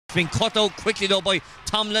Been cut out quickly though by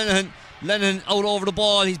Tom Lennon. Lennon out over the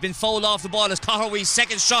ball. He's been fouled off the ball as Cotter's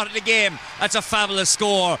second shot of the game. That's a fabulous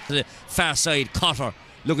score. To the far side, Cotter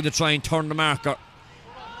looking to try and turn the marker.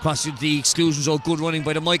 Crossing the exclusion zone. Good running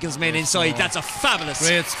by the Michaels men inside. That's a fabulous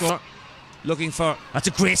great score. Looking for, that's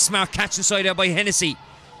a great smart catch inside there by Hennessy.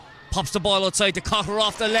 Pops the ball outside to Cotter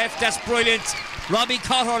off the left. That's brilliant. Robbie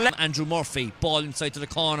Cotter. Andrew Murphy. Ball inside to the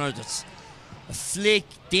corner. That's a flick,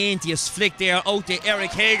 daintiest flick there out to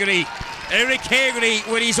Eric Hagerty. Eric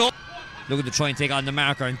Hagerty when he's up. Looking to try and take on the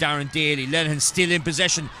marker, and Darren Daly. Lennon still in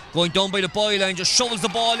possession, going down by the byline, just shovels the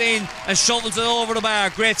ball in and shovels it over the bar.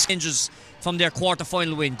 Great hinges from their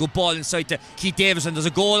quarter-final win. Good ball inside to Keith Davison. There's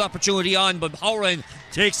a goal opportunity on, but Howren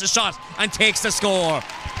takes the shot and takes the score.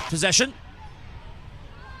 Possession.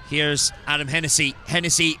 Here's Adam Hennessy.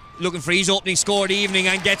 Hennessy looking for his opening score of the evening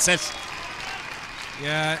and gets it.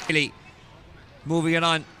 Yeah. Moving it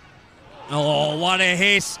on. Oh, what a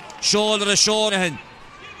hit. Shoulder to shoulder.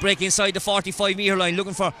 Break inside the 45-metre line,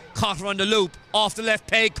 looking for Cotter on the loop. Off the left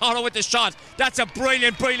peg, Cotter with the shot. That's a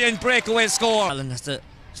brilliant, brilliant breakaway score. Allen has to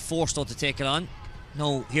force though to take it on.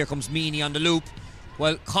 No, here comes Meany on the loop.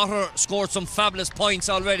 Well, Cotter scored some fabulous points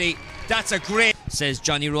already. That's a great, says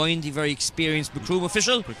Johnny Ryan, the very experienced Macroom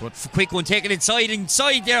official. Quick one taken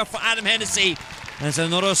inside there for Adam Hennessy. There's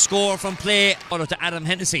another score from play to Adam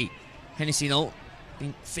Hennessy. Hennessy now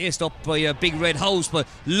being faced up by a big red house, but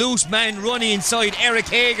loose man running inside Eric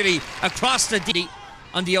Hagerty across the D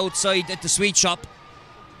on the outside at the sweet shop.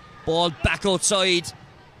 Ball back outside.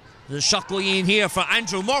 There's a shot going in here for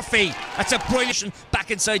Andrew Murphy. That's a brilliant back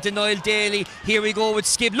inside to Niall Daly. Here we go with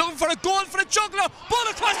Skip looking for a goal for the juggler. Ball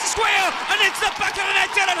across the square and into the back of the net.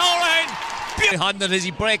 Dylan Horan. Hodnett is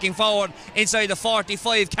he breaking forward inside the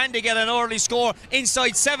 45. Can they get an early score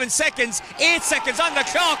inside 7 seconds? 8 seconds on the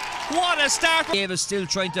clock. What a start. Davis still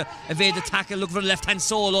trying to evade the tackle, looking for the left hand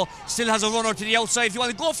solo. Still has a runner to the outside if you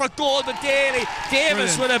want to go for a goal, but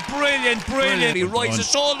Davis with a brilliant. He rides the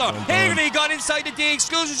shoulder. Hagerty got inside the D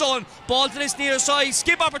exclusion zone. Ball to this near side.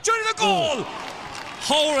 Skip opportunity to goal.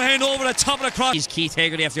 Horan over the top of the cross. Keith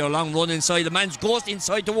Hagerty after a long run inside. The man goes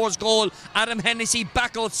inside towards goal. Adam Hennessy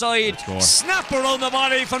back outside. Snap around the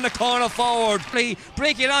body from the corner forward.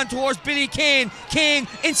 Break it on towards Billy Kane. Kane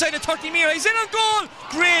inside the 30-metre. He's in on goal.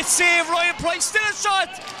 Great save. Ryan Price still a shot.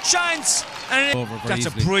 Chance. And that's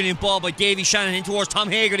a brilliant ball by Davy Shanahan towards Tom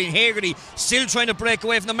Hagerty. And Hagerty still trying to break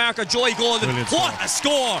away from the marker. Joey Golden. What a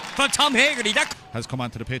score from Tom Hagerty. That has come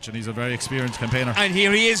onto the pitch and he's a very experienced campaigner. And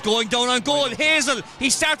here he is going down on goal. Hazel, he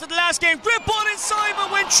started the last game. Great ball inside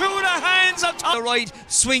but went through the hands of Tom. The right,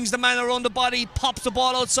 swings the man around the body, pops the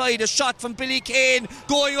ball outside. A shot from Billy Kane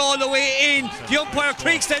going all the way in. The umpire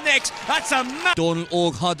creaks the necks. That's a Donald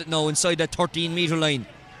Og had it now inside that 13-metre line.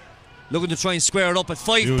 Looking to try and square it up at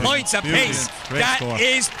 5 points apiece. That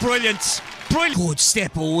is brilliant. Good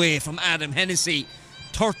step away from Adam Hennessy.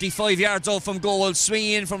 35 yards out from goal,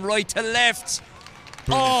 swinging in from right to left.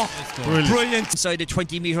 Brilliant. Inside the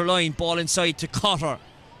 20-metre line, ball inside to Cotter.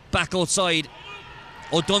 Back outside.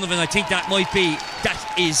 O'Donovan, I think that might be.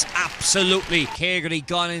 That is absolutely. Hagerty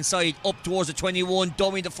gone inside, up towards the 21,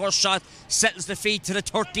 dumming the first shot, settles the feet to the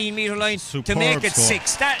 13-metre line to make it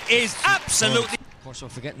 6. That is absolutely. Of course, we're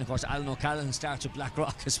forgetting, of course, Alan O'Callaghan starts with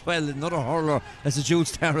Blackrock as well. Another hurler as a Jude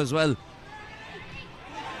star as well.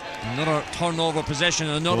 Another turnover possession,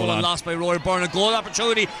 another one lost by Rory Byrne. A goal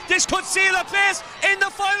opportunity. This could seal a place in the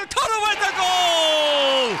final. Cotter with the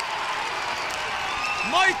goal!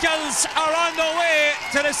 Michaels are on their way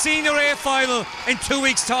to the Senior A final in 2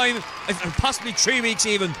 weeks' time, possibly 3 weeks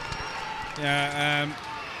even. Yeah,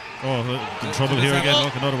 in trouble here again.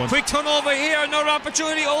 Look, another one. Quick turnover here, another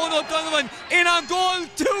opportunity. O'Donovan in on goal.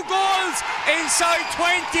 2 goals inside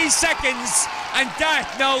 20 seconds, and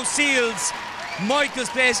that now seals Michael's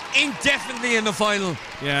place indefinitely in the final.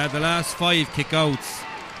 Yeah, the last 5 kick-outs.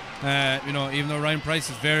 Even though Ryan Price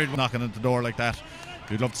is very knocking at the door like that,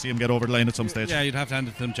 you'd love to see him get over the line at some stage. Yeah, you'd have to hand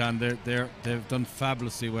it to them, John. They've done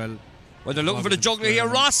fabulously well. Well, they're looking for the juggler here.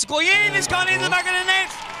 Ross going in. It's gone in the back of the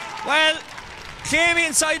net. Well, claiming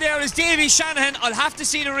inside there is Davy Shanahan. I'll have to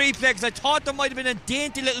see the replay because I thought there might have been a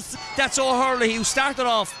dainty little. That's O'Hurley who started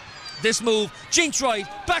off this move. Jinx right,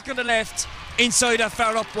 back on the left. Inside that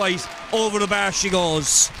far upright, over the bar she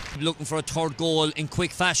goes. Looking for a third goal in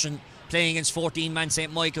quick fashion, playing against 14-man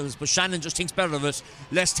St. Michael's, but Shannon just thinks better of it.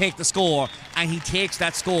 Let's take the score, and he takes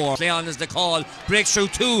that score. Play on is the call, breaks through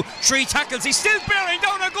 2, 3 tackles. He's still bearing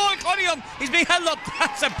down a goal. Cunningham, he's being held up.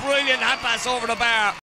 That's a brilliant hand pass over the bar.